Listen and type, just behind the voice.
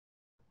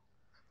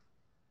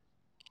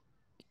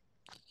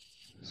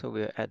So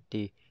we're at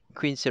the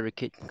Queen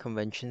Sirikit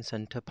Convention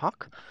Center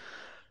Park,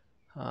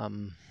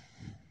 um,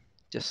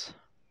 just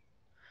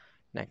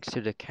next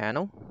to the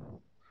canal.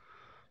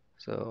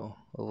 So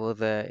over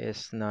there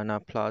is Nana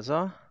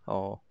Plaza,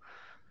 or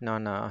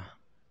Nana.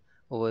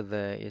 Over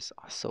there is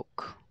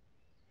Asok.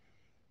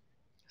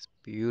 It's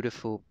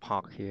beautiful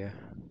park here,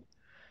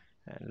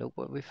 and look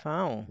what we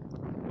found.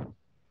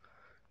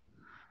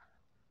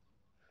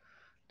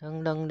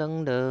 Dun dun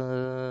dun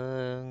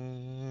dun.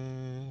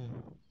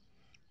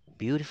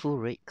 Beautiful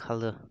red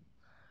color,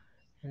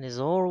 and it's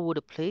all over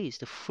the place.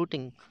 The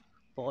fruiting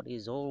board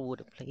is all over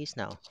the place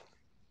now.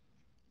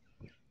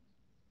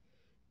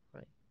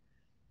 Right,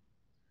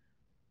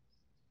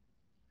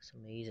 it's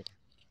amazing.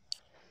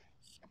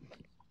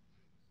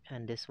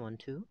 And this one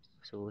too.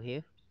 So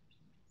here,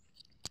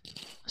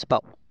 it's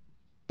about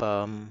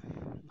I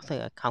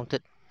think I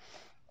counted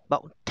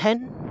about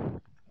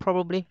 10,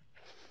 probably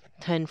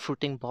 10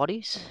 fruiting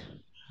bodies.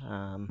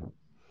 Um,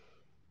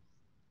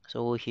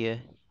 so over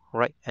here,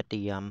 right at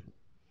the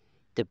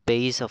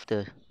base of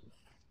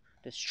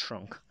this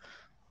trunk,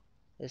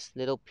 this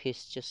little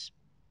piece just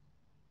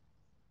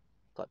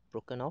got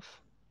broken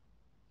off.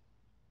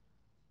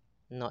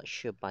 Not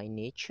sure by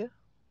nature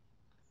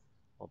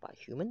or by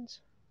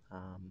humans.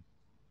 Um,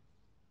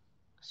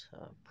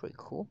 so pretty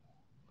cool.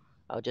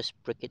 I'll just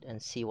break it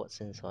and see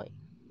what's inside.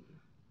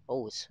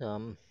 Oh, it's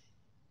not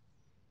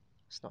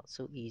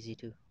so easy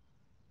to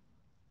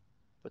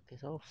break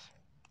it off.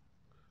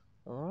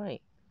 All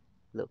right,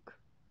 look.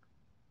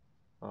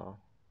 Oh.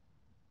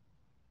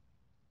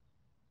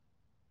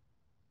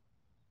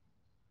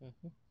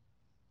 Mhm.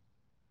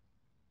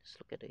 Just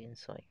look at the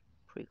inside.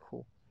 Pretty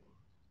cool.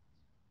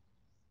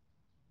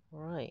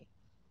 Alright.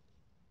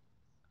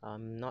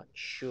 I'm not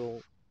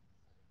sure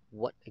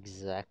what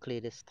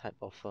exactly this type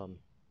of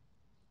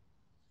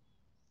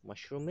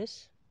mushroom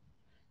is.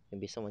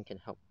 Maybe someone can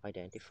help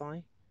identify.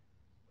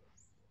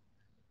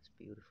 It's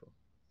beautiful.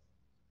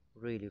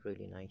 Really,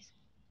 really nice.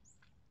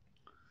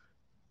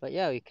 But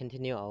yeah, we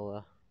continue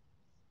our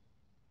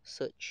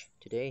search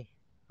today.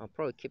 I'll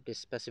probably keep this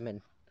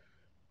specimen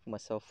for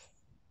myself.